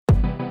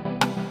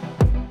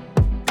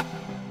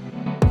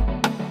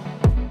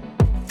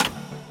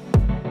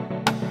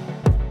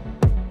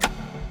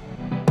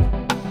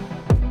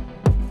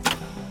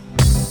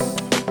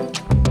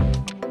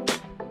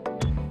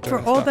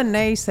all the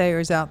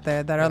naysayers out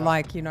there that are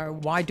like, you know,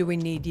 why do we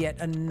need yet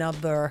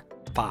another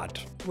fad?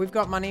 We've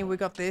got money, we've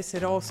got this,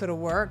 it all sort of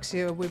works.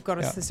 You know, we've got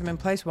a system in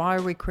place. Why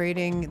are we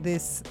creating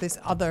this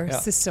other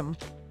system?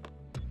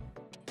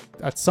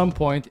 At some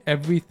point,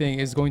 everything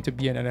is going to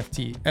be an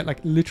NFT. And like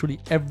literally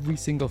every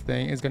single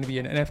thing is going to be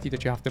an NFT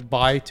that you have to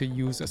buy to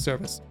use a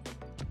service.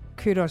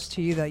 Kudos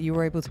to you that you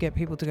were able to get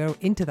people to go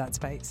into that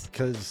space.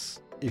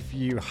 Because if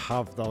you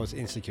have those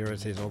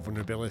insecurities or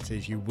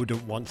vulnerabilities, you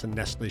wouldn't want to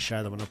necessarily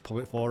share them on a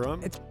public forum.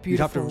 It's beautiful. You'd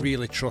have to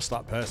really trust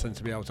that person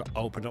to be able to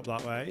open up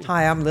that way.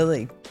 Hi, I'm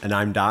Lily. And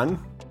I'm Dan.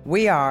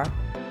 We are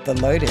The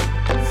Loaded.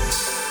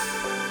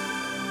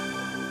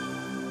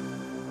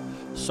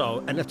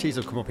 So NFTs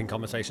have come up in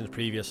conversations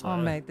previously. Oh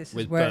mate, this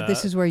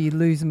is where you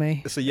lose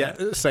me. So yeah,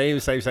 same.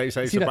 See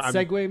that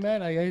segue,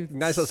 man?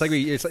 Nice little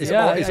segue. It's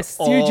I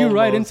steered you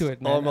right into it,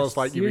 man. Almost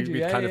like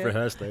we kind of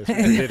rehearsed this. We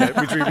did it.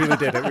 We really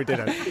did it. We did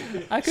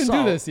it. I can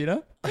do this, you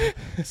know.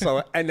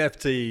 So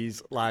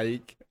NFTs,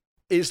 like,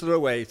 is there a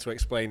way to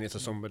explain it to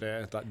somebody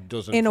that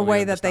doesn't in a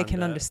way that they understand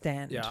can it?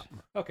 understand? Yeah.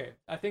 Okay,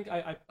 I think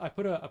I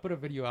put a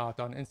video out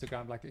on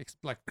Instagram like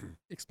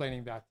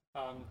explaining that.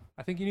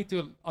 I think you need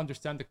to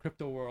understand the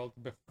crypto world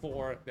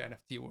before the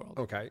NFT world.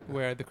 Okay.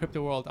 Where the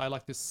crypto world, I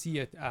like to see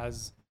it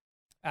as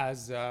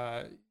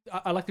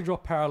I like to draw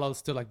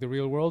parallels to like the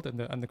real world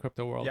and the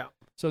crypto world. Yeah.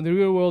 So in the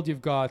real world,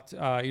 you've got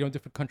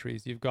different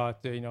countries. You've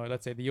got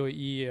let's say the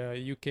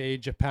UAE,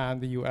 UK, Japan,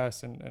 the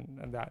US,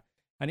 and that.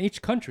 And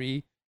each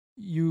country,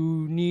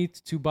 you need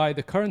to buy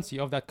the currency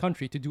of that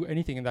country to do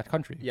anything in that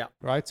country. Yeah.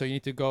 Right. So you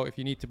need to go, if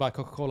you need to buy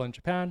Coca-Cola in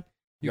Japan,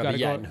 you gotta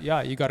go. yen.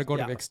 Yeah. You gotta go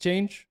to the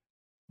exchange,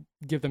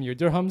 give them your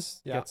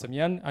dirhams, get some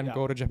yen, and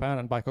go to Japan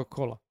and buy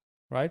Coca-Cola.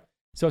 Right.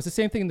 So it's the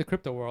same thing in the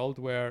crypto world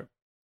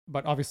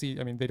but obviously,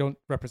 I mean, they don't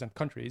represent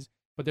countries,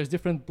 but there's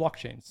different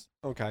blockchains.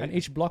 Okay. And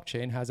each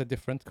blockchain has a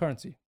different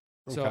currency.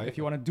 So if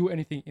you want to do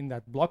anything in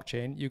that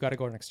blockchain, you got to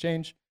go to an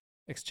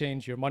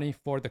exchange your money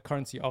for the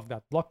currency of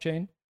that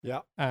blockchain.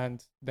 Yeah.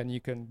 And then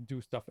you can do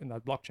stuff in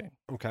that blockchain.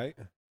 Okay.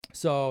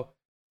 So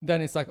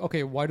then it's like,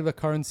 okay, why do the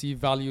currency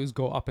values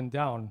go up and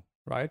down,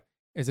 right?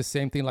 It's the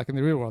same thing like in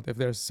the real world. If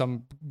there's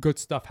some good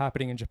stuff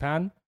happening in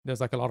Japan, there's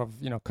like a lot of,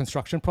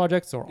 construction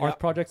projects or art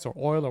projects or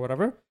oil or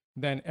whatever,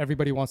 then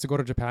everybody wants to go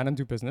to Japan and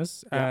do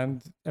business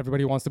and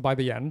everybody wants to buy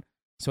the yen.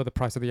 So the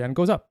price of the yen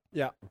goes up.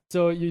 Yeah.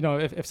 So,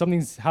 if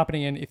something's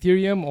happening in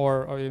Ethereum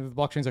or the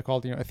blockchains are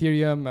called,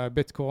 Ethereum,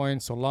 Bitcoin,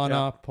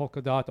 Solana,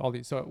 Polkadot, all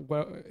these. So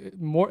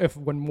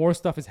when more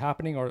stuff is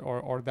happening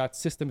or that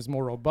system is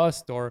more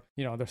robust or,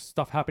 there's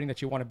stuff happening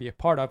that you want to be a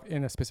part of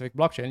in a specific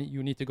blockchain,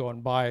 you need to go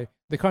and buy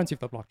the currency of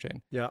the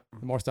blockchain. Yeah.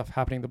 The more stuff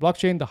happening in the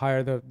blockchain, the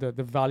higher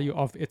the value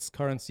of its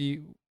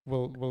currency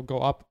will go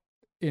up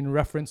in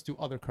reference to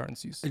other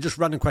currencies. Just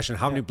random question,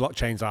 how many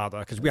blockchains are there?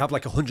 Because we have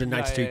like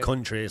 192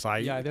 countries.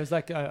 There's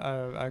like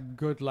a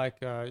good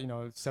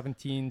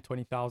 17,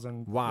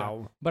 20,000. Wow.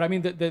 Yeah. But I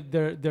mean,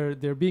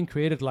 they're being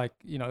created like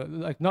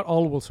not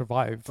all will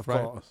survive. Of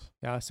right? course.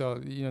 Yeah. So,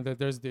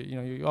 there's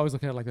you always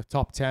look at like the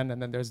top 10 and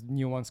then there's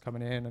new ones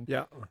coming in. And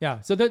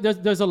yeah. So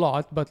there's a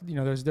lot, but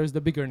there's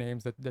the bigger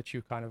names that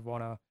you kind of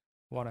want to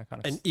kind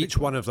of. And each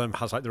one of them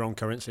has like their own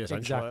currency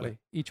essentially. Exactly.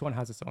 Each one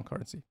has its own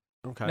currency.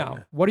 Okay. Now,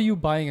 what are you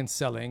buying and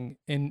selling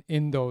in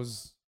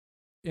those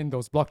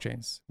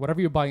blockchains? Whatever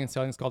you're buying and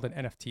selling is called an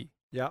NFT.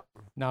 Yeah.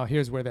 Now,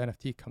 here's where the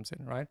NFT comes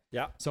in, right?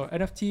 Yeah. So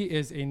NFT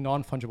is a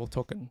non-fungible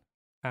token,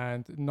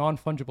 and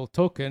non-fungible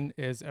token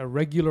is a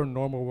regular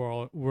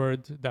normal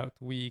word that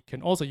we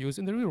can also use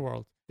in the real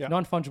world. Yeah.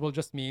 Non-fungible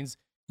just means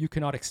you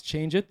cannot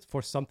exchange it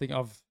for something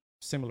of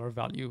similar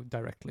value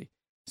directly.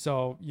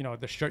 So,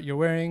 the shirt you're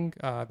wearing,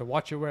 the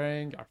watch you're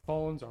wearing, our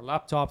phones, our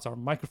laptops, our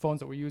microphones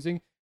that we're using,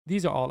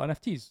 these are all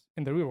NFTs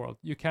in the real world.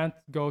 You can't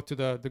go to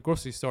the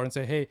grocery store and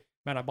say, hey,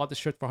 man, I bought this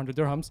shirt for 100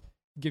 dirhams.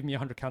 Give me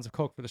 100 cans of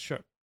Coke for the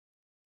shirt.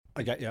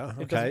 I get you.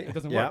 Okay. It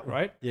doesn't work,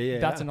 right? Yeah.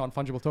 That's a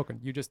non-fungible token.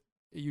 You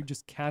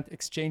just can't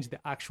exchange the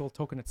actual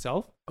token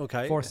itself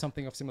for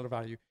something of similar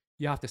value.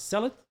 You have to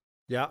sell it.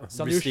 Yeah.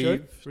 Sell your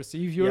shirt,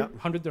 receive your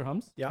 100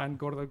 dirhams, and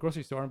go to the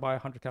grocery store and buy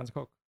 100 cans of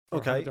Coke for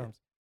 100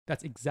 dirhams.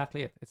 That's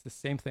exactly it. It's the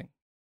same thing,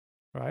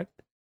 right?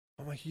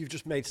 Oh my, you've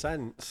just made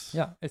sense.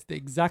 Yeah, it's the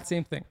exact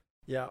same thing.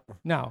 Yeah.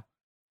 Now,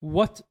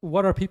 what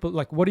are people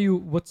like?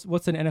 What's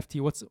an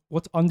NFT?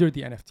 What's under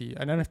the NFT?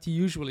 An NFT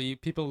usually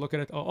people look at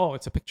it. Oh,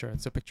 it's a picture.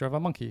 It's a picture of a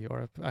monkey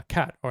or a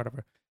cat or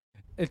whatever.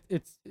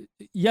 It's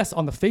yes,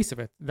 on the face of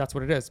it, that's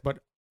what it is. But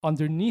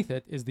underneath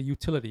it is the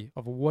utility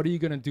of what are you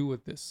gonna do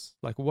with this?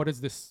 Like, what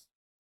is this?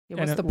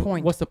 What's the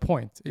point? What's the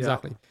point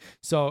exactly?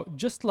 So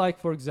just like,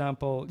 for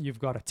example, you've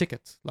got a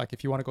ticket. Like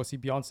if you want to go see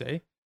Beyonce,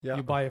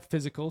 you buy a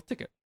physical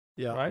ticket.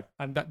 Yeah. Right.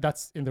 And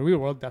that's in the real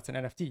world. That's an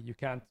NFT. You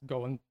can't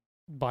go and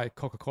buy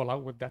Coca-Cola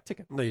with that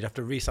ticket. No, you'd have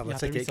to resell the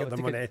ticket, get the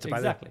money to buy it.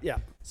 Exactly. Yeah.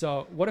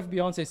 So what if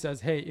Beyonce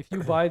says, hey, if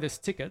you buy this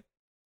ticket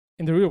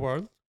in the real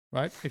world,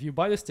 right? If you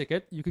buy this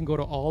ticket, you can go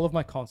to all of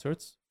my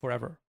concerts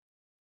forever.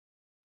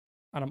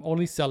 And I'm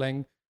only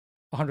selling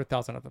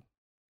 100,000 of them.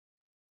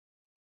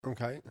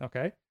 Okay.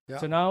 Yeah.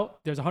 So now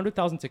there's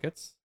 100,000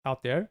 tickets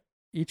out there.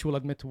 Each will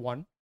admit to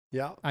one.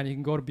 Yeah. and you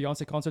can go to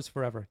Beyonce concerts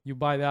forever. You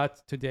buy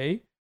that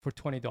today for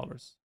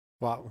 $20,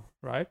 Wow.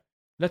 right?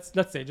 Let's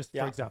say just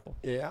for example.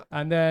 Yeah.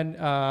 And then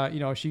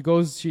she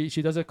goes,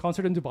 she does a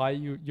concert in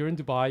Dubai. You're in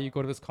Dubai. You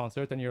go to this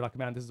concert, and you're like,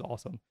 man, this is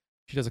awesome.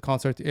 She does a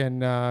concert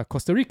in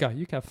Costa Rica.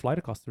 You can fly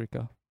to Costa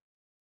Rica.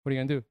 What are you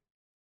gonna do?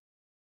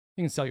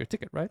 You can sell your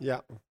ticket, right?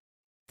 Yeah.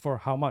 For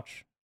how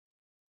much?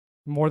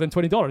 More than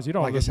 $20. You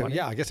don't. I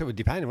guess it would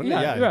depend, wouldn't it?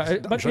 Yeah.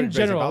 But in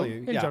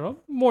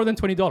general, more than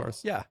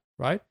 $20. Yeah.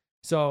 Right.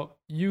 So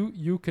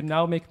you can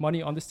now make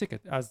money on this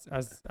ticket as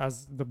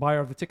the buyer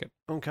of the ticket.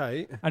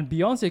 Okay. And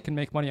Beyonce can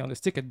make money on this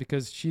ticket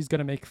because she's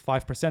gonna make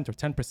 5% or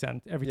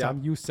 10% every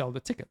time you sell the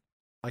ticket.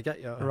 I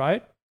get you.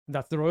 Right.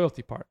 That's the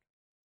royalty part,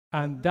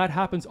 and that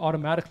happens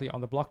automatically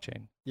on the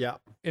blockchain. Yeah.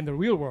 In the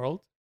real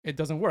world, it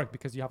doesn't work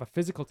because you have a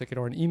physical ticket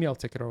or an email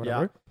ticket or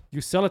whatever.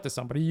 You sell it to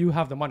somebody. You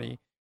have the money.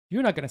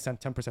 You're not going to send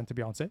 10% to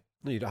Beyonce.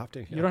 No, you don't have to.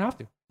 Yeah. You don't have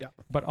to. Yeah.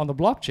 But on the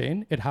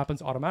blockchain, it happens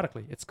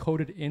automatically. It's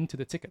coded into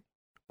the ticket.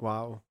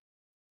 Wow.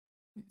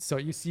 So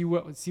you see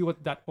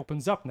what that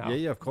opens up now.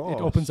 Yeah, of course.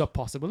 It opens up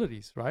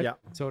possibilities, right? Yeah.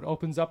 So it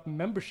opens up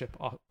membership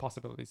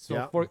possibilities. So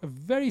Yeah. for a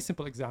very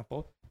simple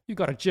example, you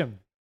got a gym,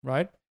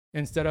 right?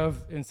 Instead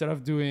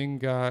of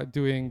doing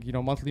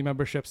monthly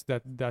memberships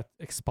that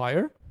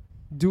expire,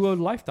 do a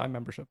lifetime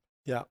membership.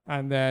 Yeah.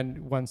 And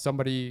then when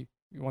somebody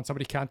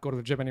can't go to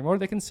the gym anymore,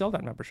 they can sell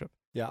that membership.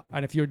 Yeah.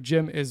 And if your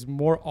gym is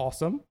more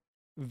awesome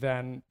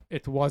than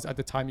it was at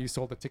the time you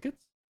sold the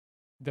tickets,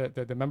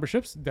 the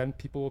memberships, then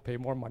people will pay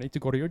more money to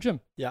go to your gym.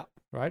 Yeah.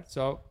 Right?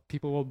 So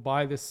people will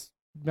buy this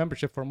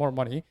membership for more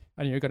money,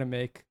 and you're going to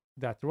make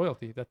that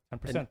royalty, that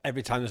 10%. And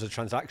every time there's a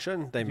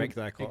transaction, they make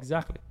their cut.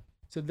 Exactly.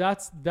 So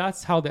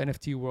that's how the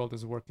NFT world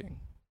is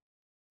working.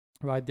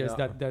 Right? There's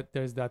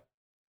there's that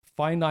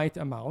finite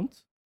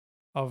amount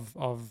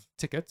of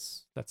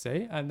tickets, let's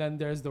say, and then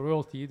there's the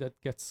royalty that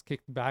gets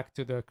kicked back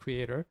to the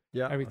creator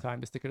every time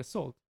this ticket is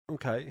sold.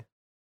 Okay.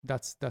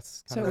 That's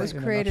so it was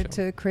created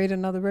to create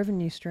another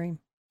revenue stream.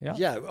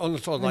 Yeah,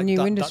 also like new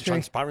that industry.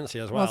 Transparency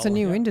as well. Well, it's a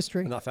new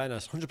industry. And that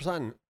fairness,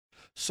 100%.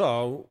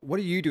 So what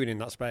are you doing in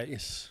that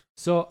space?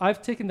 So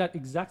I've taken that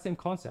exact same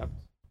concept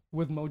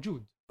with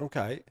Mojud.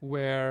 Okay.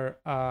 Where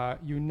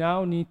you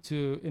now need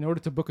to, in order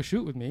to book a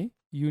shoot with me,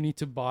 you need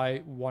to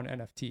buy one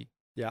NFT.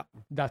 Yeah.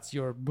 That's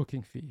your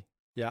booking fee.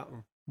 Yeah.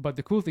 But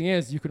the cool thing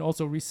is you can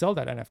also resell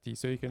that NFT,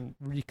 so you can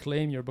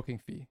reclaim your booking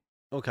fee.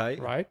 Okay.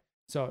 Right?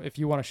 So if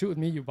you want to shoot with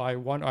me, you buy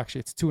one.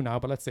 Actually, it's two now,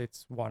 but let's say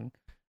it's one,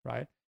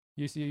 right?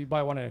 You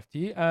buy one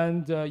NFT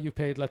and you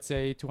paid, let's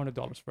say,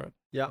 $200 for it.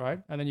 Yeah. Right?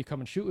 And then you come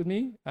and shoot with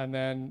me, and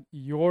then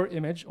your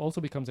image also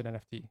becomes an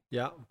NFT.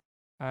 Yeah.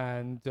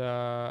 And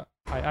I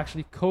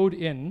actually code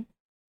in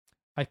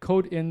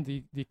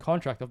the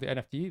contract of the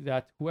NFT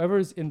that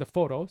whoever's in the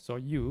photo, so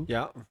you,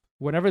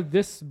 whenever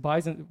this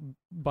buys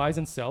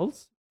and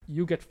sells,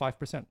 you get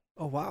 5%.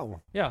 Oh,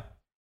 wow. Yeah.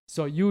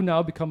 So you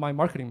now become my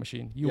marketing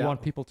machine. You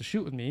want people to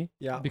shoot with me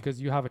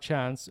because you have a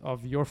chance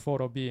of your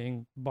photo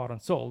being bought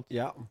and sold.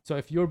 Yeah. So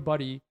if your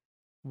buddy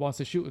wants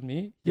to shoot with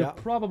me, he'll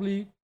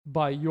probably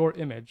buy your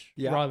image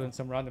rather than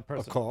some random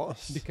person. Of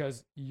course.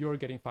 Because you're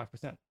getting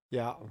 5%.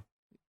 Yeah.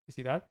 You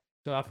see that?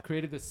 So I've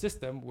created a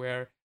system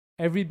where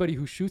everybody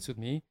who shoots with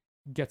me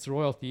gets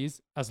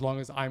royalties as long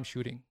as I'm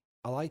shooting.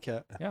 I like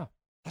it. Yeah.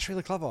 That's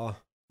really clever.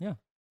 Yeah.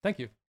 Thank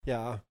you.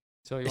 Yeah.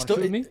 So you want to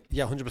shoot with me?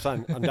 Yeah,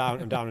 100%.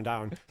 I'm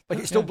down. Like,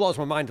 it still blows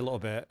my mind a little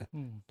bit.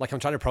 Like, I'm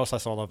trying to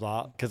process all of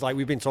that because, like,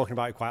 we've been talking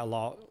about it quite a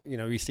lot. You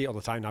know, we see it all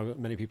the time now.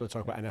 Many people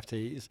talk about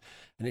NFTs,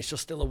 and it's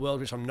just still a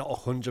world which I'm not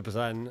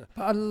 100%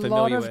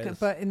 familiar with.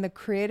 But in the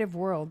creative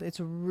world,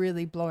 it's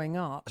really blowing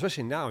up.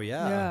 Especially now,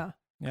 Yeah.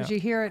 Because you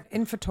hear it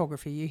in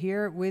photography, you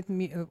hear it with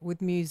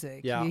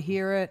music, you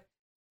hear it,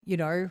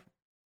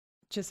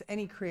 just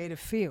any creative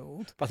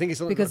field. But I think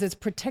it's because it's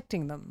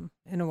protecting them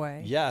in a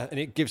way. Yeah, and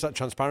it gives that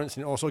transparency,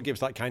 and it also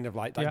gives that kind of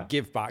like that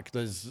give back.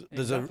 There's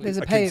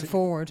a pay it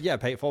forward. Yeah,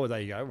 pay it forward.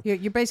 There you go.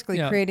 You're basically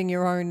creating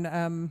your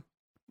own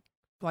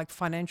like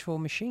financial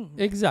machine.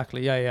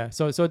 Exactly. Yeah.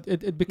 So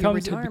it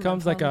becomes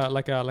like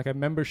a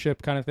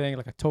membership kind of thing,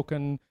 like a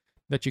token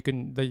that you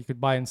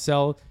could buy and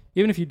sell.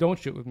 Even if you don't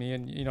shoot with me,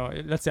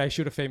 and let's say I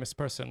shoot a famous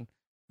person,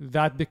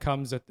 that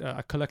becomes a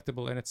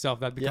collectible in itself.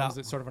 That becomes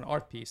a sort of an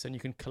art piece, and you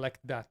can collect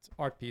that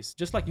art piece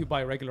just like you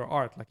buy regular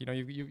art. Like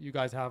you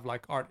guys have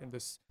like art in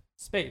this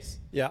space.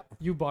 Yeah,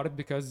 you bought it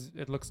because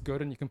it looks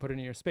good, and you can put it in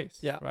your space.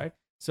 Yeah, right.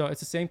 So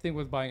it's the same thing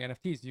with buying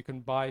NFTs. You can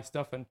buy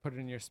stuff and put it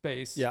in your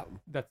space. Yeah,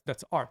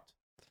 that's art.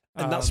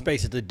 And that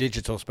space is the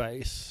digital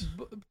space.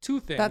 Two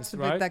things. That's the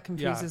right? bit that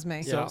confuses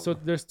me. So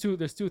there's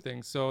two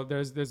things. So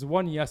there's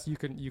one. Yes, you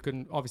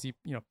can obviously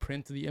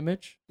print the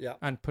image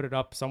and put it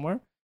up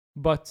somewhere,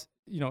 but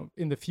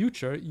in the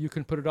future you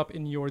can put it up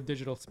in your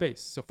digital space.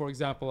 So for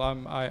example,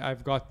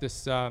 I've got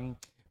this. I'm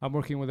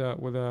working with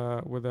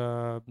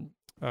a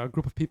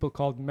group of people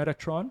called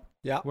Metatron.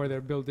 Yeah. Where they're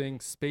building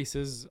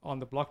spaces on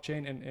the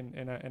blockchain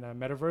in a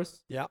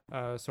metaverse. Yeah.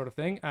 Sort of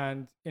thing.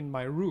 And in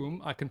my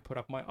room, I can put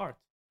up my art.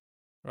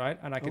 Right.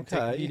 And I can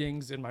take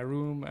meetings in my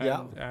room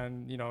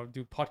and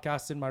do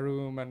podcasts in my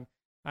room. And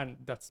and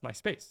that's my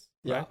space.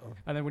 Yeah. Right?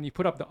 And then when you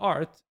put up the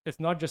art, it's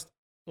not just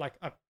like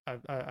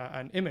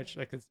an image,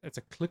 like it's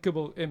a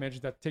clickable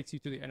image that takes you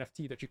to the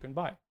NFT that you can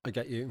buy. I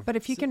get you. But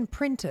if you can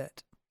print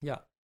it, yeah,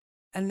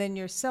 and then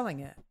you're selling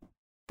it,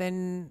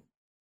 then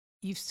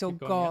you've still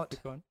got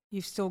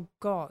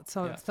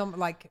some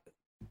like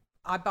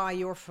I buy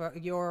your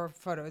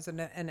photo as an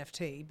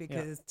NFT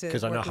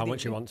because I know how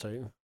much you want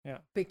to. Yeah,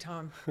 big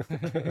time.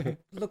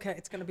 Look at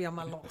it's going to be on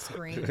my lock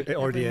screen it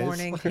already every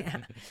is. morning.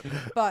 Yeah.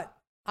 But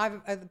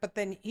but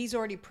then he's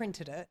already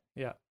printed it.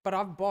 Yeah. But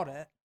I've bought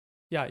it.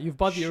 Yeah, you've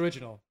bought the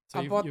original. So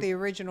I bought the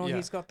original. Yeah.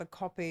 He's got the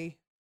copy.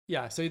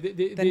 Yeah, so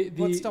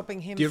what's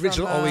stopping him? The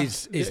original from,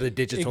 always is the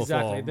digital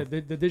exactly. form.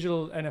 The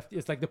digital NFT.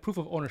 It's like the proof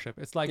of ownership.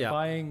 It's like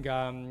buying.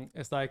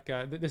 It's like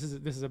this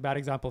is a bad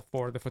example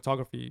for the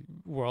photography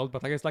world,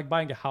 but like it's like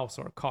buying a house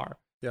or a car.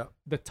 Yeah.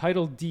 The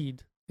title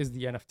deed is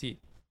the NFT.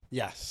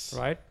 Yes.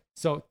 Right.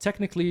 So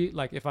technically,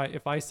 like if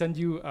I send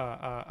you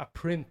a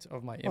print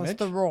of my image, it's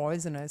the raw,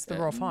 isn't it? It's the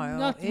raw file.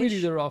 Not really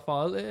the raw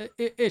file.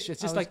 Ish.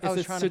 It's just it's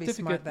a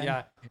certificate.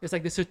 Yeah. It's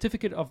like the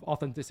certificate of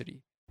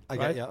authenticity. I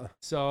get you.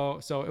 So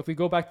if we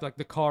go back to like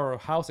the car or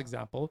house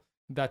example,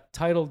 that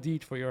title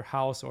deed for your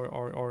house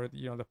or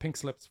the pink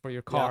slips for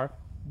your car,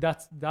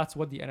 that's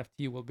what the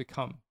NFT will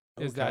become.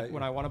 Is that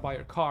when I want to buy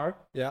your car,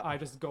 I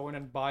just go in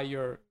and buy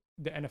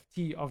the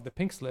NFT of the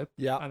pink slip,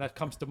 and that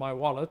comes to my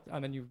wallet,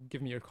 and then you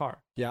give me your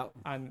car. Yeah.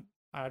 And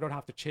I don't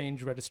have to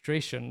change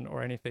registration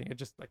or anything. It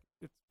just like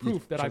it's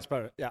proof that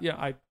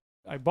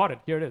I bought it.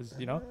 Here it is,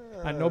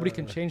 and nobody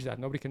can change that.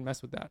 Nobody can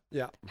mess with that.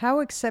 Yeah. How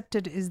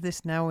accepted is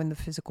this now in the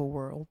physical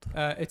world?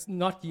 It's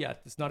not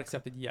yet. It's not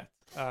accepted yet.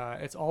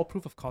 It's all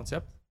proof of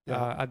concept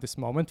at this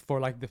moment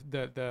for like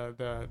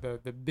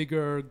the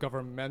bigger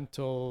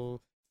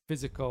governmental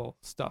physical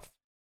stuff.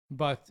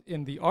 But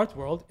in the art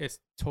world, it's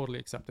totally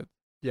accepted.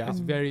 Yeah. It's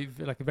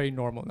very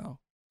normal now.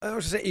 I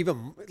was going to say,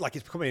 even like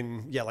it's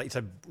becoming, like you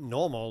said,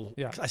 normal.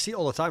 Yeah. I see it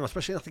all the time,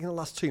 especially I think in the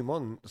last 2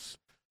 months.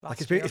 Like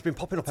it's been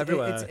popping up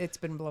everywhere. It's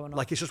been blowing up.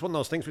 Like it's just one of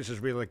those things which has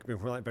really been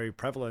very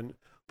prevalent.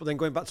 But then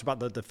going back to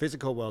about the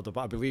physical world,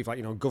 but I believe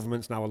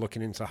governments now are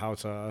looking into how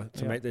to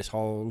make this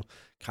whole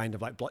kind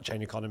of like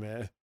blockchain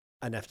economy,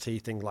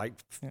 NFT thing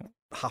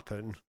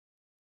happen.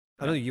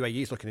 I know the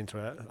UAE is looking into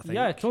it. I think.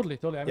 Yeah, totally.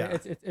 I mean,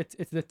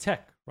 it's the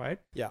tech, right?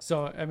 Yeah.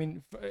 So I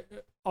mean,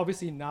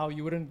 obviously now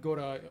you wouldn't go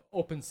to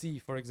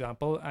OpenSea, for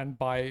example, and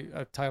buy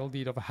a title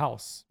deed of a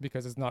house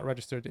because it's not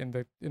registered in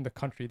the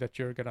country that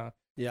you're gonna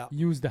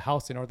use the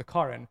house in or the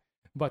car in.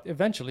 But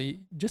eventually,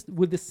 just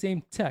with the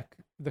same tech,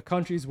 the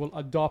countries will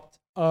adopt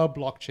a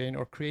blockchain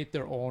or create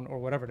their own or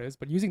whatever it is.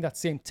 But using that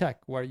same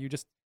tech, where you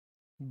just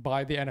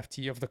buy the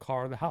NFT of the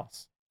car or the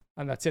house.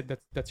 And that's it.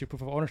 That's your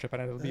proof of ownership,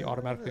 and it'll be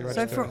automatically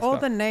registered. So for all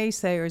the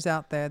naysayers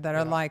out there that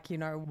are like,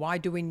 why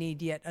do we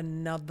need yet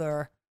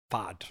another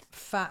fad?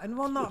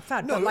 Well, not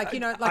fad, but like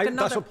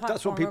another.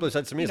 That's what people have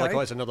said to me. It's like, oh,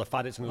 it's another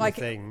fad. It's another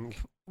thing.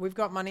 We've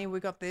got money.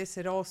 We've got this.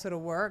 It all sort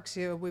of works.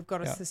 We've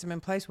got a system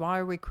in place. Why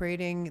are we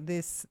creating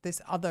this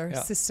other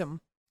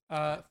system?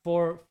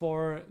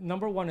 For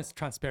number one is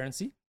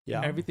transparency.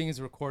 Yeah. Everything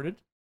is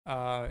recorded.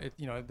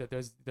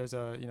 That there's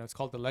a it's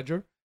called the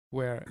ledger,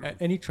 where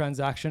any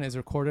transaction is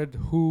recorded.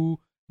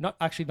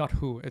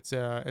 It's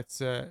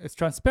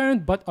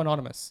transparent but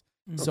anonymous.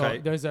 So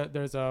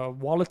there's a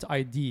wallet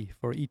ID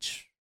for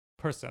each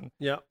person.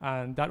 Yeah.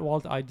 And that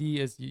wallet ID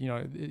is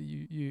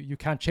you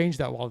can't change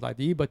that wallet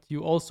ID, but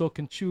you also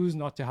can choose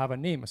not to have a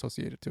name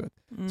associated to it.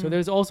 So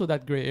there's also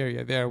that gray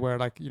area there where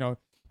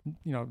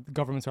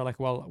governments are like,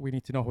 well, we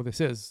need to know who this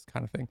is,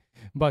 kind of thing.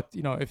 But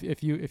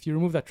if you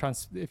remove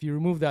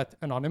that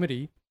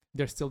anonymity,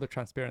 there's still the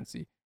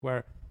transparency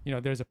where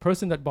there's a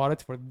person that bought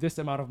it for this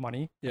amount of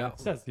money. Yeah. It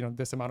says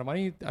this amount of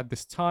money at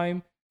this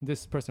time.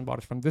 This person bought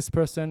it from this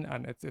person,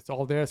 and it's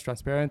all there. It's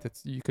transparent.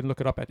 You can look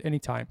it up at any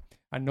time,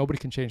 and nobody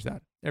can change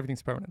that.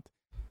 Everything's permanent.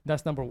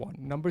 That's number one.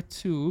 Number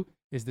two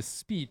is the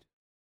speed.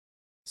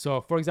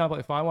 So, for example,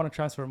 if I want to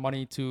transfer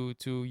money to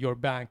your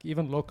bank,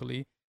 even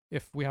locally,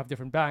 if we have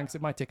different banks,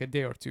 it might take a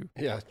day or two.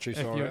 Yeah, true.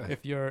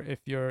 If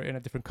you're in a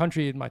different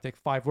country, it might take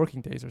 5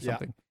 working days or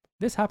something.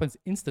 This happens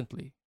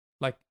instantly.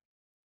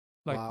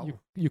 Wow.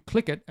 you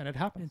click it and it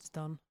happens. It's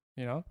done.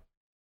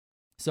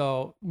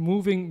 So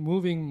moving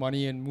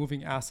money and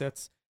moving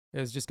assets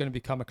is just going to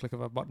become a click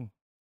of a button.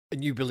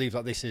 And you believe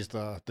that this is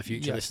the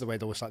future? Yes. This is the way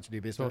they will start to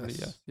do business? Totally,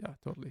 yes. Yeah,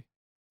 totally.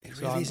 It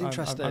really is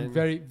interesting. I'm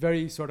very,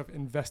 very sort of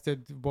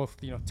invested both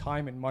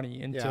time and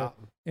money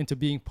into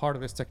being part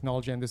of this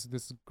technology and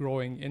this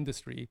growing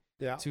industry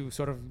to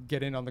sort of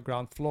get in on the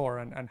ground floor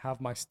and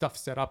have my stuff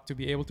set up to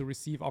be able to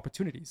receive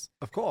opportunities.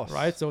 Of course.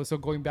 Right. So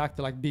going back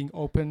to being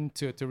open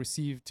to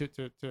receive to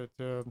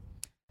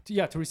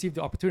receive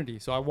the opportunity.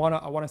 So I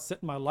wanna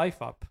set my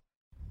life up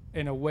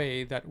in a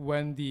way that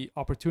when the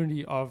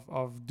opportunity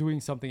of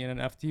doing something in an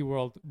NFT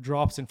world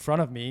drops in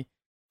front of me,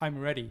 I'm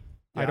ready.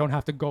 Yeah. I don't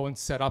have to go and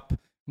set up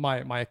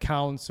my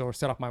accounts or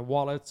set up my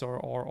wallets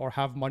or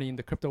have money in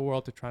the crypto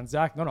world to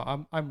transact.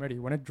 No, I'm ready.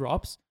 When it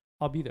drops,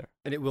 I'll be there.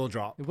 And it will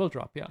drop. It will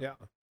drop, yeah.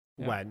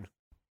 When?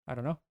 I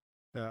don't know.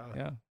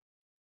 Yeah.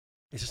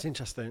 It's just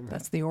interesting.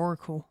 That's the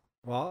oracle.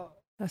 What?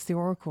 That's the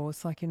oracle.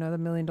 It's like, the $1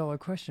 million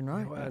question,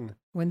 right? Yeah,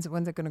 when's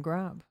it going to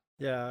grab?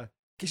 Yeah.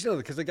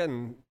 Because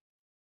again,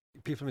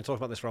 people have been talking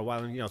about this for a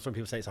while, and some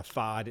people say it's a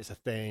fad, it's a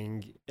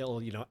thing,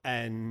 it'll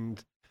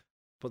end.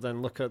 But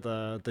then look at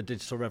the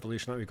digital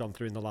revolution that we've gone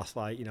through in the last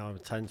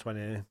 10,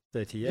 20,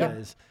 30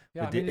 years.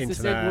 Yeah, with the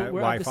internet,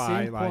 we're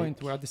Wi-Fi.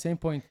 We're at the same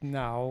point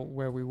now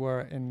where we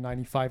were in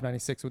 95,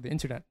 96 with the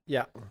internet.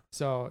 Yeah.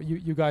 So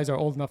you guys are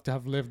old enough to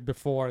have lived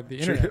before the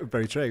internet.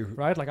 Very true.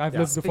 Right? Like I've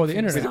lived before the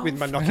internet. With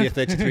my Nokia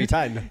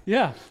 3310.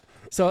 Yeah.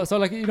 So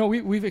like,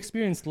 we've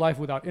experienced life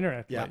without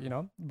internet, yeah.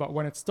 but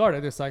when it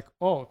started, it's like,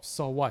 oh,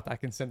 so what? I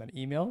can send an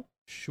email?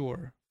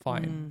 Sure,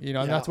 fine.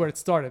 And that's where it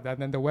started. And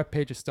then the web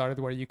pages started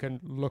where you can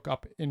look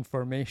up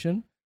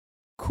information.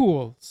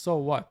 Cool. So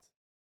what?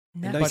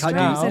 Now you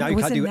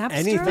can't do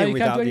anything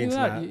without the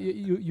internet.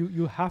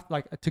 You have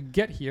to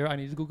get here. I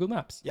need Google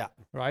Maps. Yeah.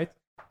 Right.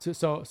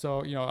 So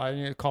I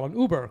need to call an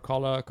Uber,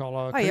 call a.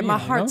 Oh yeah, my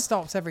heart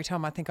stops every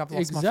time I think I've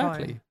lost my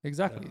phone.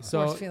 Exactly. Yeah.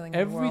 So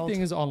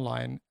everything is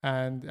online,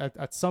 and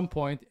at some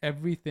point,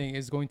 everything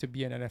is going to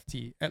be an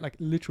NFT. Like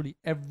literally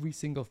every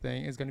single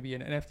thing is going to be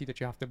an NFT that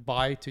you have to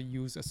buy to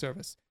use a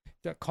service.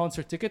 The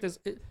concert ticket is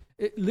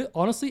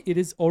honestly, it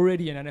is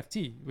already an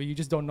NFT, but you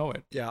just don't know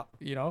it. Yeah.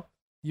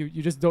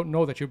 You just don't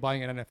know that you're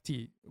buying an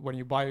NFT when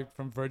you buy it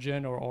from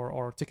Virgin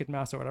or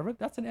Ticketmaster or whatever.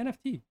 That's an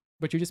NFT.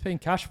 But you're just paying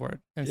cash for it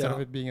instead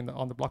of it being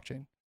on the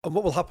blockchain. And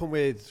what will happen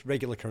with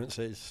regular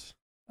currencies?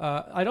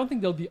 I don't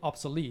think they'll be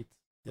obsolete,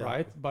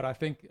 right? But I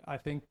think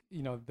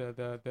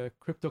the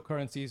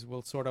cryptocurrencies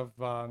will sort of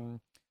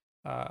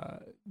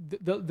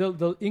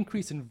they'll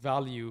increase in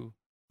value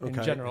in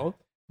general.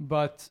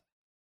 But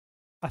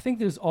I think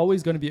there's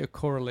always going to be a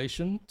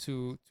correlation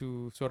to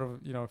sort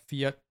of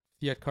fiat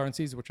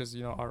currencies, which is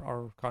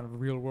our kind of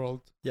real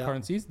world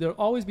currencies. There'll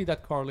always be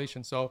that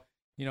correlation. So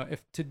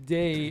if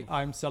today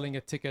I'm selling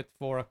a ticket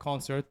for a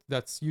concert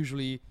that's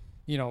usually,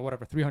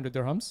 300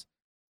 dirhams,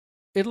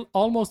 it'll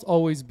almost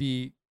always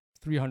be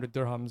 300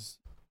 dirhams,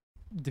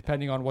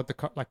 depending on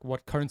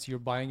what currency you're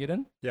buying it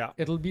in. Yeah.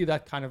 It'll be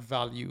that kind of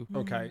value.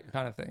 Okay.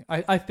 Kind of thing.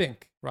 I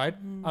think, right?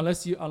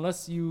 Unless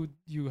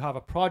you have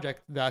a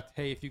project that,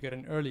 hey, if you get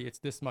in early, it's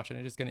this much, and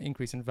it's just going to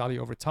increase in value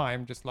over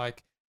time, just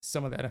like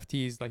some of the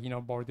NFTs, like,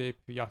 Bored Ape,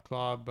 Yacht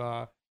Club,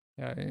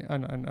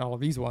 and all of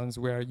these ones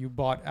where you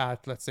bought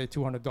at, let's say,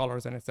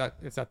 $200 and it's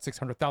at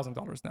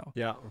 $600,000 now.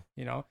 Yeah.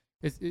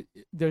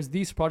 There's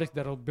these projects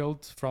that'll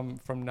build from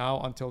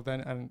now until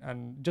then,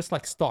 and just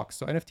like stocks.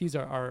 So NFTs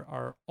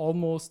are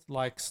almost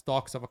like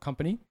stocks of a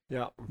company.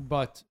 Yeah.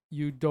 But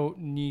you don't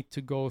need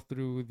to go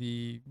through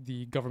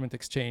the government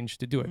exchange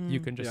to do it. You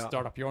can just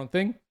start up your own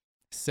thing,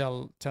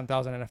 sell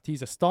 10,000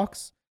 NFTs as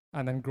stocks,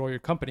 and then grow your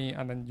company,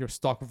 and then your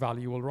stock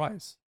value will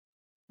rise.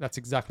 That's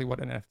exactly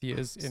what an NFT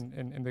is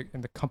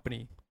in the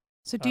company.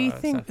 So do you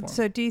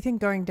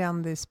think going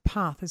down this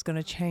path is going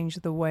to change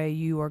the way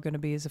you are going to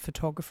be as a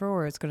photographer,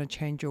 or it's going to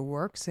change your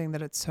work, seeing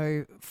that it's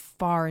so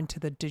far into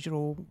the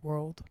digital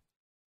world?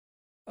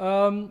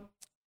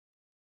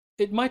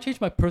 It might change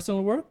my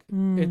personal work.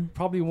 It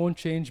probably won't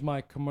change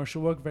my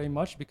commercial work very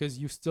much, because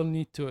you still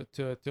need to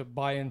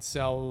buy and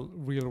sell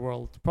real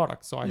world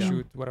products. So I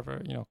shoot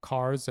whatever,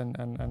 cars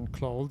and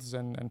clothes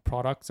and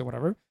products and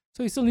whatever.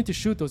 So you still need to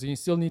shoot those, and you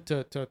still need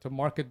to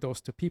market those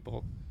to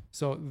people.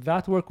 So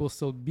that work will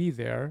still be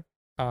there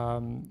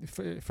from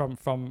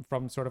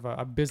sort of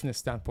a business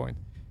standpoint.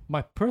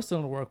 My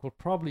personal work will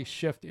probably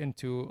shift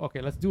into, okay,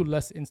 let's do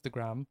less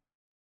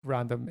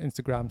random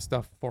Instagram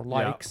stuff for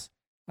likes,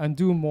 and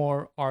do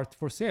more art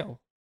for sale.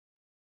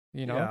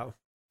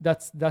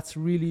 That's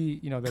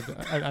really,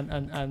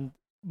 and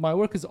my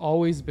work has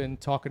always been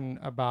talking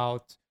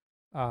about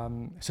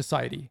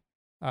society.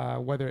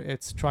 Whether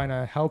it's trying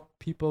to help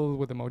people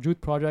with the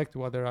Mawjood project,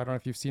 whether, I don't know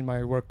if you've seen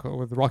my work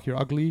with Rocky or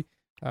Ugly.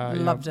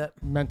 Loved it.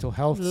 Mental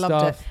health Loved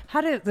stuff. it.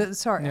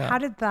 How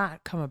did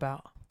that come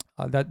about?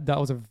 That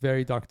was a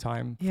very dark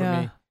time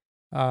for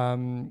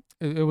me.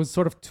 It was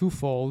sort of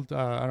twofold.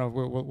 I don't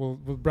know.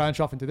 We'll branch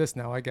off into this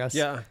now, I guess.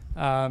 Yeah.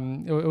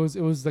 It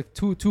was like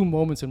two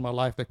moments in my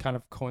life that kind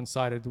of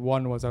coincided.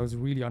 One was I was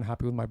really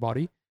unhappy with my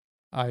body.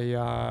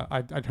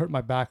 I'd hurt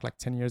my back like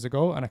 10 years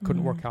ago, and I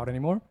couldn't work out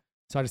anymore.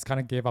 So I just kind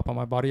of gave up on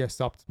my body. I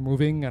stopped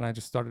moving, and I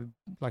just started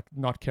like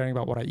not caring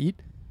about what I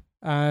eat.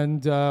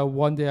 And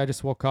one day I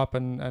just woke up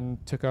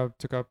and took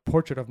a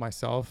portrait of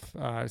myself,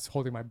 just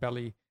holding my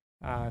belly.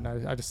 And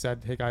I just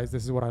said, hey guys,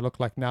 this is what I look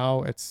like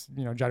now. It's,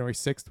 January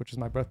 6th, which is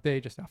my birthday,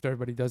 just after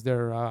everybody does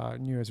their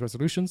New Year's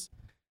resolutions.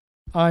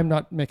 I'm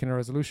not making a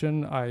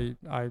resolution. I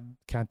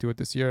can't do it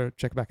this year.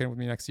 Check back in with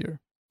me next year.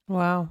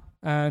 Wow.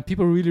 And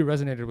people really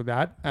resonated with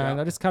that. And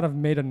I just kind of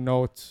made a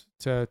note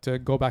to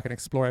go back and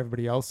explore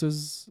everybody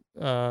else's,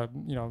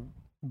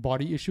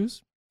 body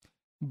issues.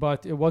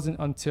 But it wasn't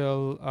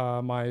until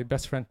my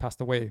best friend passed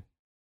away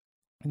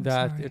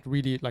that it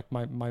really, like,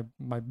 my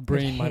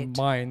brain, my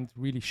mind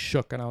really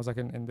shook. And I was like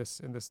in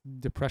this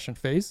depression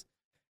phase.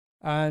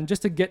 And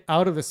just to get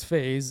out of this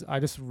phase, I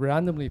just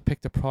randomly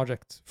picked a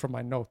project from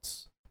my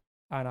notes.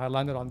 And I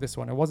landed on this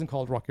one. It wasn't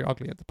called Rocky or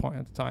Ugly at the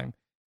time.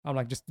 I'm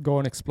like, just go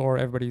and explore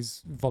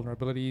everybody's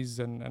vulnerabilities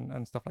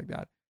and stuff like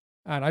that.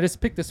 And I just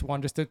picked this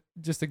one just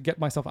to get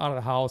myself out of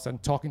the house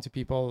and talking to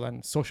people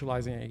and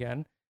socializing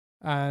again.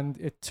 And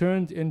it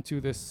turned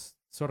into this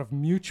sort of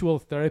mutual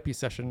therapy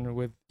session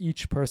with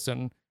each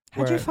person.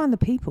 How'd you find the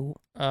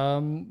people?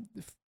 In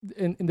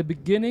the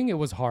beginning, it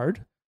was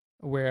hard,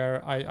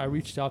 where I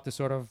reached out to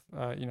sort of,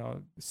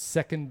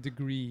 second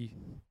degree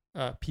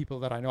people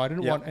that I know. I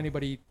didn't want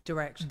anybody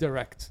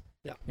direct.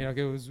 Yeah.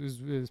 It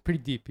was pretty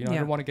deep. I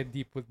didn't want to get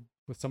deep with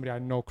somebody I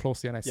know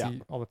closely and I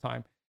see all the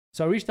time.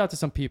 So I reached out to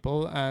some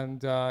people,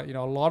 and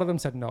a lot of them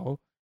said no,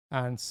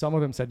 and some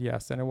of them said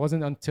yes. And it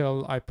wasn't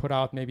until I put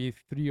out maybe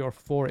 3 or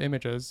 4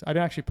 images. I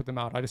didn't actually put them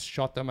out. I just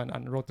shot them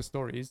and wrote the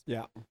stories.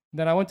 Yeah.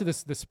 Then I went to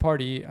this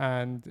party,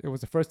 and it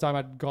was the first time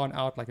I'd gone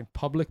out like in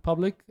public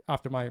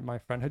after my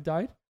friend had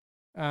died.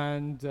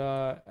 And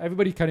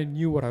everybody kind of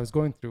knew what I was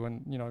going through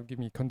and, give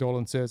me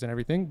condolences and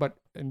everything. But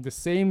in the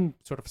same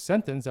sort of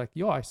sentence, like,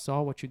 yo, I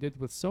saw what you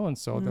did with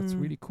so-and-so. That's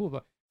really cool.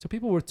 But so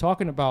people were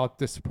talking about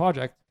this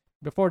project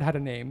before it had a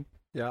name,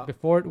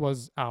 before it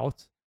was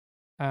out,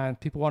 and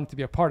people wanted to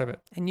be a part of it.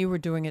 And you were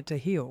doing it to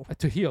heal.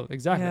 To heal,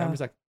 exactly. Yeah. I'm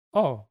just like,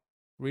 oh,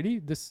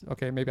 really?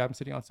 Okay, maybe I'm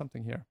sitting on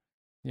something here,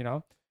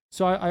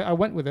 So I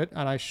went with it,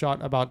 and I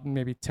shot about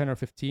maybe 10 or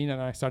 15,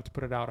 and I started to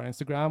put it out on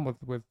Instagram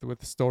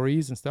with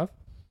stories and stuff.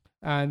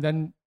 And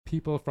then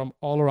people from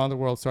all around the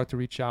world started to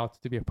reach out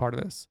to be a part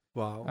of this.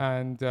 Wow.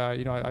 And,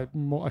 I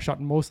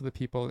shot most of the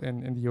people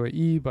in the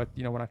UAE, but,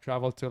 when I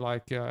traveled to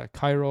like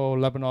Cairo,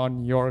 Lebanon,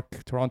 New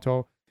York,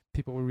 Toronto,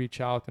 people would reach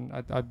out, and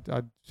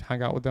I'd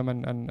hang out with them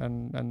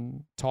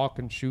and talk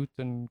and shoot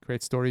and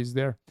create stories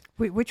there.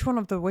 Which one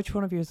of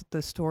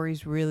the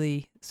stories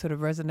really sort of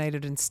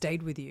resonated and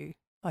stayed with you?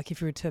 Like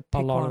if you were to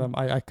pick a lot of them,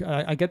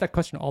 I get that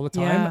question all the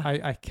time. Yeah.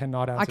 I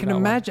cannot answer. I can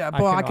imagine,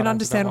 but I can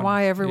understand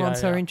why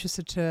everyone's so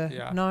interested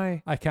to know.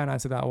 I can't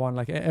answer that one.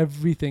 Like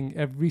everything,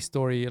 every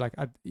story, like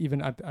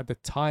even at the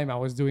time I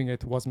was doing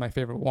it, was my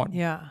favorite one.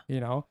 Yeah,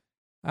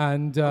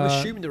 and I'm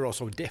assuming they're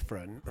also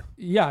different.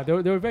 Yeah, they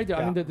were very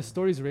different. I mean, the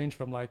stories range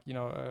from like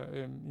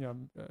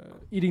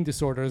eating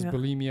disorders,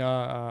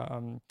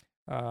 bulimia,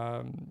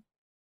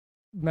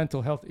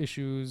 mental health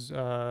issues,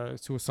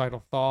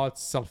 suicidal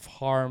thoughts,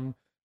 self-harm.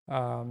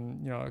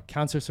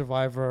 Cancer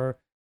survivor,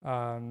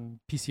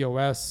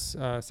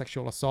 PCOS,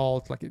 sexual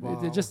assault, like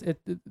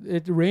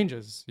it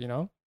ranges,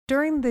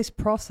 During this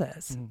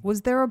process,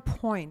 was there a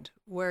point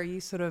where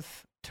you sort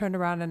of turned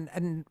around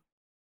and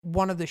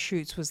one of the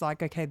shoots was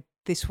like, okay,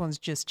 this one's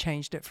just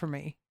changed it for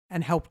me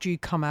and helped you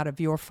come out of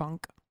your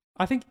funk?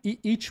 I think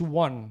each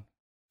one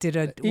did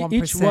 1%.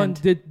 Each one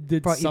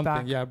did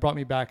something, brought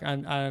me back.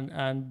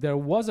 And there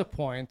was a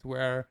point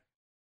where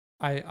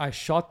I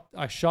shot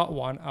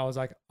one. I was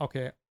like,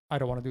 okay, I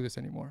don't want to do this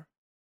anymore,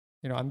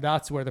 and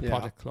that's where the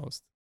project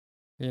closed.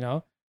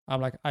 I'm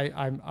like,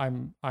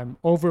 I'm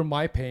over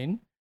my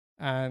pain,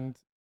 and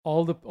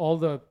all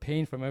the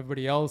pain from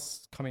everybody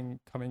else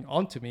coming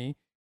onto me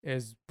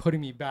is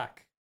putting me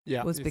back. Yeah,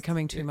 it was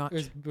becoming too much.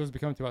 It was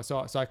becoming too much.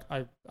 So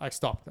I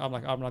stopped. I'm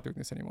like, I'm not doing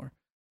this anymore.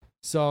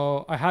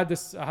 So I had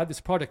this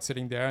project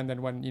sitting there, and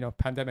then when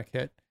pandemic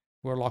hit,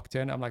 we're locked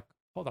in. I'm like,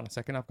 hold on a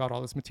second, I've got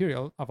all this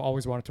material. I've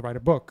always wanted to write a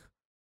book.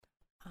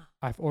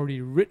 I've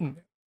already written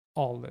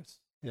all this.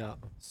 Yeah.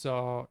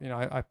 So,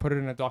 I put it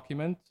in a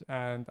document,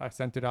 and I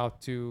sent it out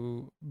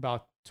to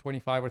about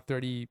 25 or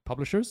 30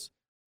 publishers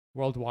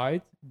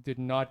worldwide. Did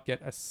not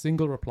get a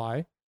single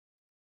reply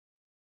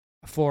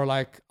for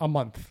like a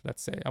month,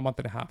 let's say, a month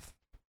and a half.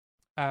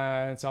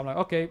 And so I'm like,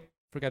 okay,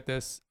 forget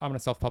this. I'm going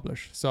to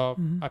self-publish. So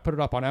I put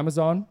it up on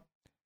Amazon,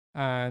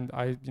 and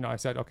I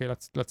said, okay,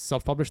 let's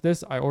self-publish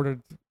this. I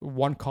ordered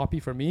 1 copy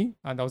for me,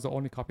 and that was the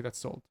only copy that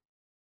sold,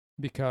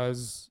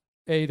 because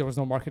A, there was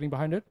no marketing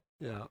behind it.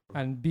 Yeah.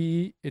 And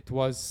B, it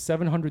was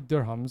 700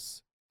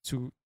 dirhams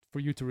for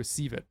you to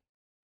receive it.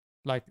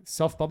 Like,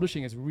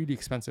 self-publishing is really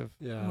expensive.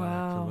 Yeah.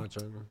 Wow. I can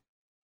imagine.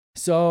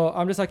 So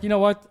I'm just like, you know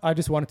what? I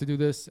just wanted to do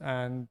this,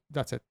 and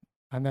that's it.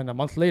 And then a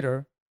month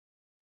later,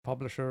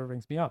 publisher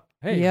rings me up.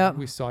 Hey,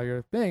 we saw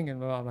your thing.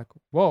 And I'm like,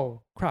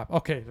 whoa, crap.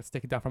 Okay, let's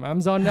take it down from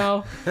Amazon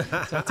now.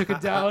 So I took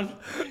it down.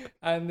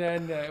 And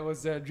then it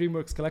was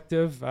DreamWorks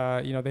Collective.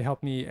 They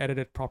helped me edit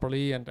it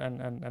properly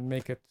and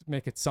make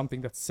it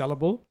something that's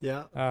sellable.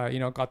 Yeah.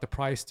 Got the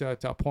price to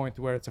a point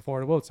where it's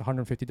affordable. It's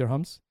 150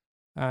 dirhams.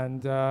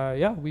 And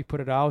we put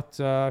it out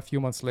a few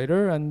months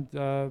later, and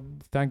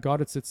thank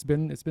God it's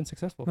been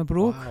successful.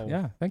 Mabruk. Wow.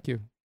 Yeah, thank you.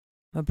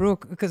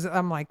 Mabruk, because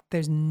I'm like,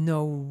 there's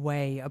no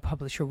way a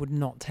publisher would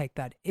not take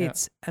that.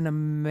 It's an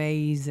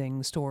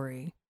amazing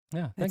story.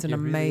 Yeah, it's an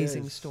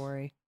amazing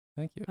story.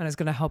 Thank you. And it's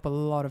going to help a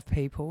lot of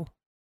people.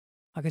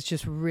 Like, it's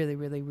just really,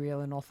 really real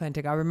and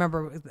authentic. I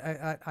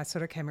remember I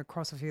sort of came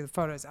across a few of the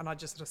photos, and I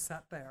just sort of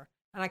sat there.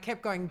 And I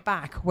kept going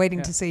back,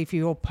 waiting to see if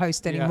you all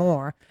post any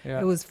more. Yeah.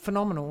 It was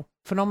phenomenal.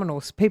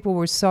 People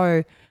were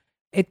so...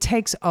 It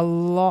takes a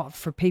lot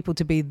for people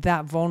to be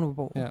that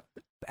vulnerable. Yeah.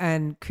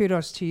 And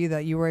kudos to you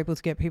that you were able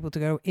to get people to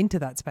go into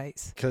that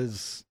space.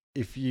 Because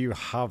if you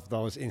have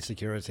those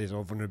insecurities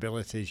or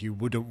vulnerabilities, you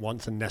wouldn't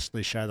want to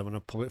necessarily share them on a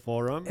public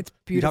forum. It's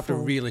You'd have to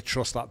beautiful. really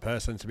trust that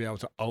person to be able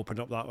to open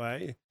up that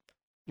way.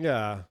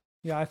 Yeah.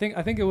 Yeah, I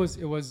think it was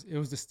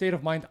the state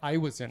of mind I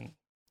was in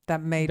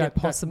That made it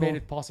possible. That made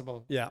it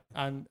possible. Yeah.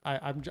 And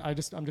I'm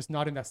just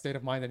not in that state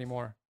of mind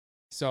anymore.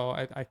 So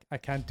I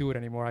can't do it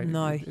anymore.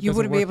 No, it you doesn't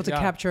wouldn't be work. able to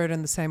capture it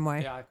in the same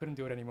way. Yeah, I couldn't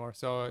do it anymore.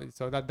 So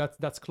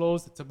that's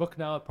closed. It's a book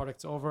now. The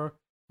project's over.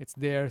 It's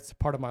there. It's a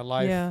part of my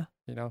life. Yeah.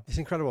 You know. It's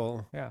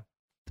incredible. Yeah.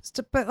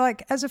 But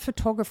like, as a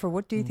photographer,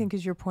 what do you think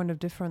is your point of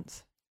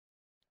difference?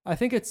 I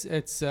think it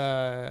goes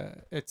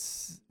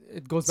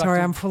back. Sorry,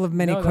 to, I'm full of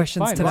many No, that's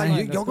questions fine, today. that's fine,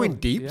 You're that's going cool.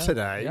 deep Yeah,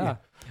 today. Yeah,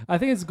 I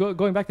think it's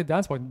going back to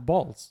Dan's point.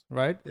 Balls,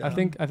 right? Yeah. I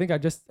think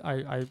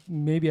I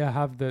maybe I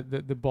have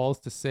the balls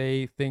to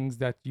say things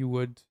that you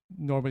would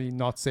normally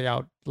not say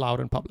out loud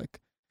in public.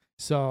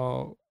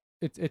 So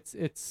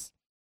it's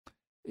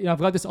you know, I've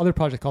got this other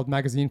project called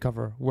Magazine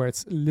Cover where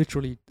it's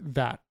literally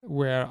that,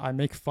 where I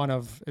make fun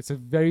of. It's a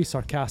very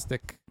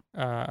sarcastic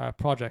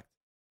project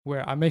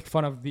where I make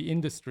fun of the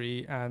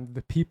industry and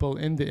the people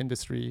in the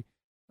industry.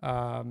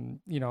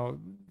 You know,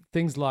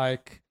 things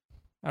like,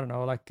 I don't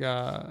know, like, you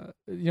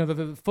know,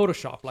 the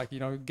Photoshop, like, you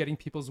know, getting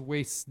people's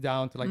waists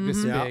down to like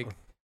this Yeah. big,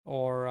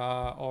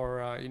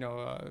 or you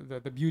know,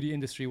 the beauty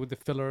industry with the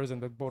fillers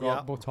and the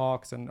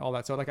Botox and all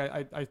that. So like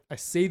I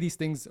say these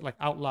things like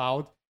out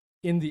loud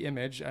in the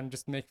image and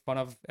just make fun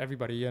of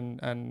everybody,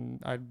 and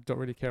I don't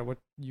really care what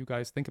you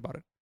guys think about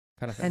it,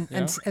 kind of thing.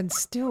 And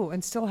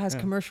still has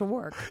commercial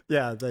work.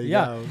 Yeah, there you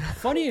Yeah. go.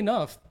 Funny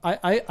enough,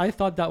 I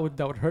thought that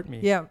would hurt me.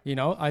 Yeah. You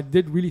know, I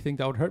did really think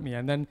that would hurt me.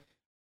 And then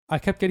I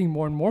kept getting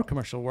more and more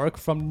commercial work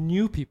from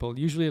new people.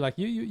 Usually like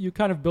you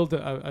kind of build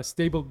a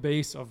stable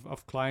base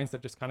of clients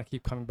that just kind of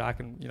keep coming back,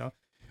 and, you know.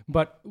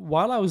 But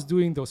while I was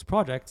doing those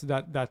projects,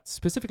 that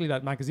specifically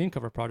that magazine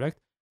cover project,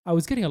 I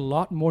was getting a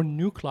lot more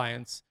new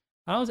clients.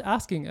 I was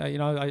asking, you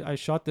know, I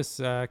shot this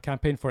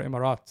campaign for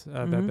Emarat,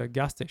 the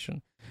gas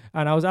station.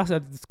 And I was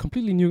asking this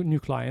completely new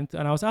client,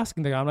 and I was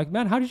asking the guy, I'm like,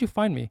 man, how did you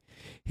find me?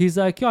 He's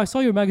like, yo, I saw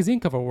your magazine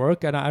cover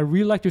work, and I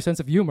really liked your sense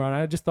of humor, and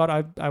I just thought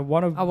I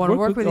want to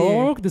work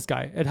with this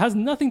guy. It has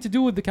nothing to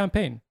do with the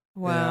campaign.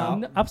 Wow.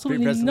 Yeah.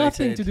 Absolutely Pretty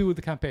nothing resonated. to do with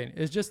the campaign.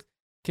 It's just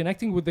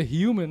connecting with the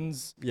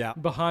humans Yeah.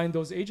 behind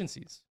those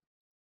agencies,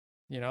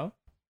 you know?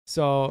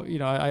 So, you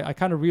know, I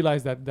kind of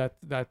realized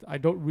that I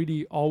don't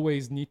really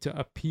always need to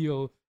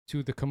appeal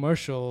to the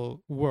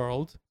commercial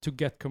world to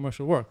get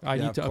commercial work. I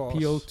need to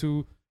appeal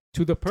to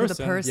the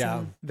person,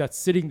 Yeah. that's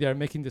sitting there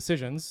making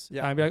decisions. Yeah.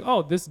 And I'd be like,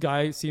 oh, this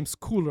guy seems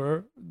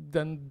cooler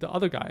than the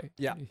other guy.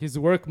 Yeah. His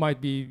work might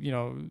be, you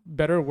know,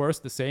 better, worse,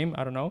 the same.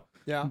 I don't know.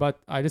 Yeah. But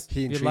I just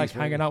He feel like intrigues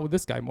me. hanging out with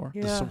this guy more.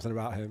 Yeah. There's something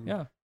about him.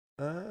 Yeah.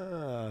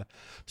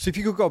 So if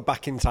you could go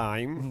back in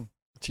time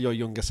to your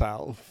younger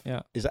self,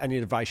 Yeah. is there any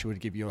advice you would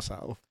give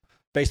yourself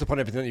based upon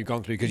everything that you've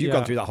gone through? Because you've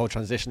gone through that whole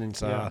transition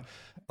into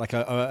like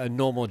a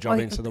normal job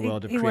into the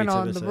world of he creativity.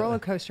 went on the roller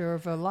coaster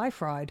of a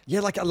life ride.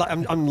 Yeah, like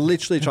I'm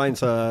literally trying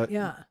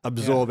to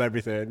absorb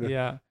everything.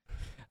 Yeah.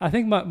 I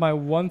think my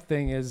one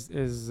thing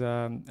is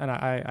and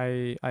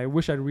I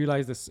wish I'd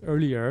realized this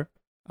earlier,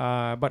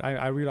 but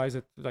I realized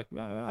it like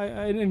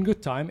I in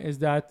good time, is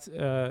that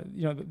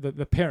you know,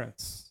 the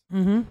parents,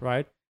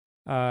 right?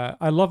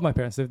 I love my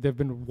parents. They've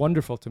been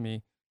wonderful to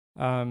me,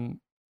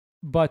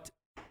 but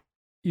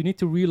you need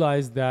to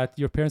realize that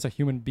your parents are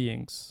human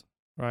beings,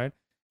 right?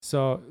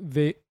 So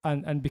they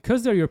and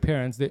because they're your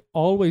parents, they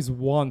always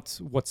want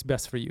what's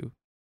best for you,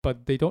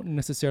 but they don't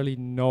necessarily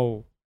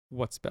know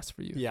what's best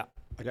for you. Yeah.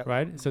 I get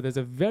Right. So there's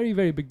a very,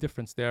 very big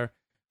difference there.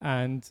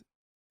 And,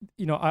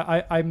 you know,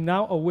 I'm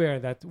now aware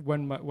that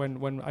when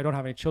I don't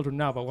have any children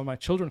now, but when my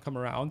children come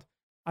around,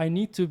 I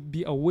need to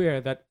be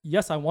aware that,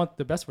 yes, I want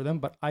the best for them,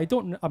 but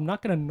I'm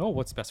not going to know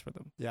what's best for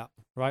them. Yeah.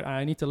 Right. And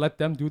I need to let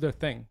them do their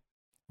thing.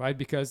 Right.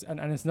 Because, and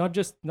it's not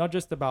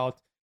just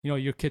about, you know,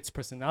 your kid's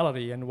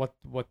personality and what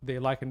they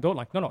like and don't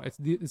like. No,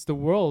 it's the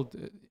world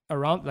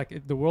around,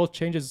 like the world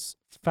changes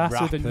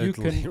faster than you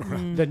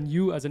can, than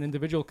you as an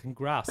individual can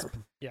grasp.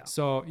 Yeah.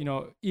 So, you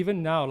know,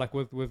 even now, like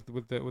with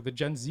the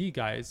Gen Z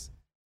guys,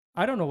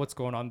 I don't know what's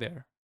going on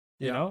there.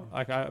 You know,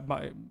 like I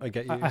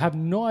get you. I have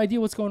no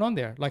idea what's going on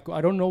there. Like, I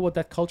don't know what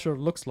that culture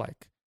looks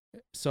like.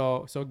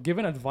 So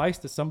giving advice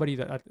to somebody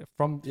that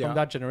from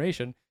that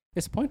generation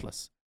is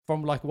pointless.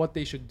 From like what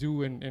they should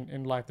do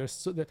in life.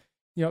 There's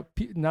you know,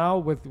 now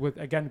with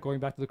again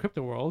going back to the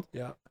crypto world,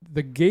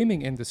 the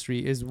gaming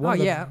industry is one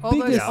of the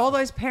biggest, all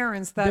those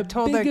parents that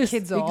told their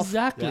kids off.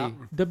 Exactly.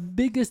 The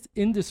biggest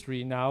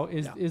industry now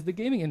is the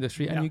gaming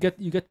industry, and you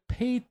get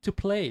paid to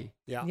play.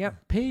 Yeah.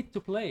 Yep. Paid to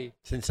play.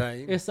 It's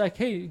insane. It's like,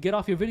 hey, get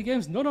off your video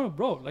games. No,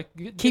 bro. Like,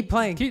 keep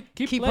playing. Keep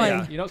playing.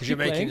 playing. You know, Because keep you're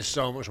making playing.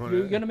 so much money.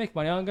 You're gonna make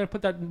money. I'm gonna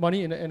put that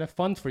money in a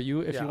fund for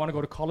you. If you want to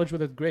go to college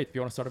with it, great. If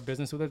you want to start a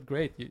business with it,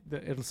 great.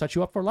 It'll set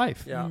you up for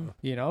life. Yeah.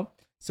 You know.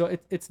 So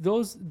it's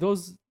those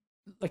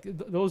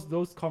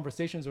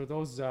conversations or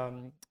those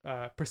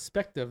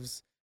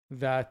perspectives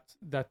that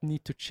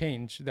need to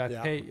change. That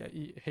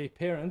hey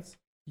parents,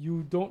 you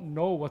don't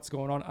know what's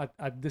going on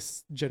at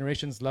this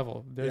generation's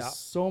level. There's Yeah.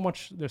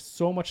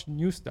 so much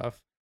new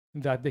stuff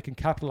that they can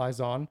capitalize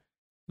on.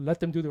 Let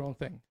them do their own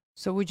thing.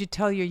 So would you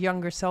tell your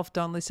younger self,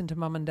 don't listen to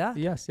mum and dad?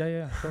 Yes,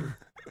 yeah, totally.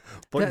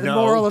 But The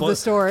moral of the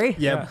story.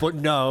 Yeah, but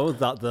know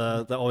that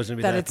they're always going to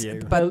be That there it's, for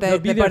you. but They'll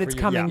be there but for it's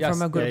you. coming Yeah.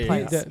 from a Yes. good Yeah,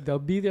 place. yeah. They'll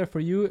be there for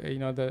you. You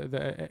know, the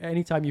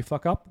anytime you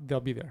fuck up, they'll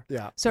be there.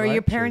 Yeah. So are Right,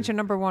 your parents true. your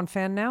number one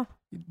fan now?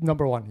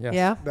 Number one, yes.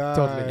 Yeah.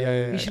 Totally.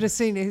 Yeah. You should have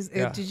seen his.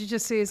 Yeah. Did you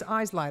just see his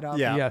eyes light up?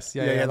 Yeah. Yes,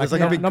 yeah. There's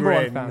like a big number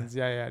grin. one fans.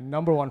 Yeah.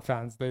 Number one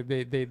fans.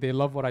 They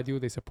love what I do.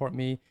 They support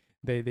me.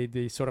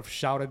 They sort of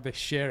shouted. They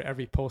share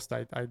every post.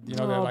 I they're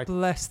Oh, like,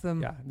 bless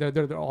them. yeah,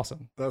 they're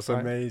awesome. That's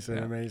Right. amazing,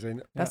 Yeah.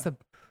 amazing. That's the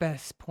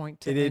best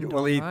point to It is. end on,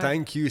 Waleed, right?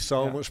 thank you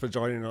so Yeah. much for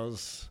joining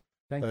us.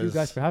 Thank you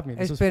guys for having me.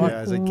 This It's was been fun. Yeah,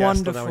 as a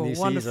guest on our wonderful, new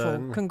wonderful.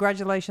 season.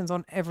 Congratulations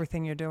on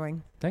everything you're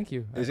doing. Thank you.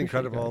 I It's appreciate you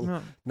incredible. guys.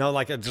 Yeah. No,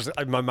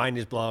 like my mind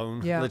is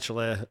blown. Yeah.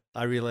 Literally,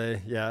 I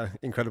really,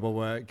 incredible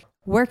work.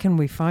 Where can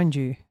we find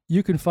you?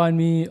 You can find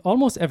me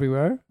almost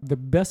everywhere. The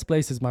best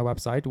place is my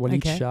website,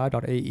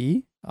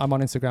 waleedshah.ae. I'm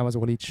on Instagram as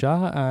Waleed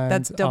Shah. And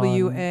That's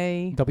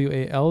WALEED.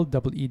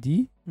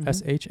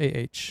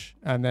 WALEEDSHAH.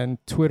 And then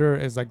Twitter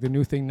is like the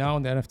new thing now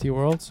in the NFT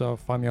world. So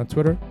find me on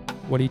Twitter,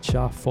 Waleed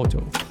Shah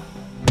Photo.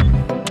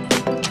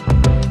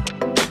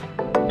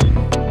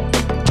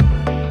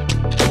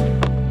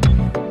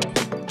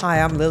 Hi,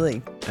 I'm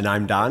Lily. And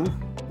I'm Dan.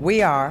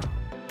 We are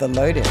The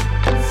Loaded.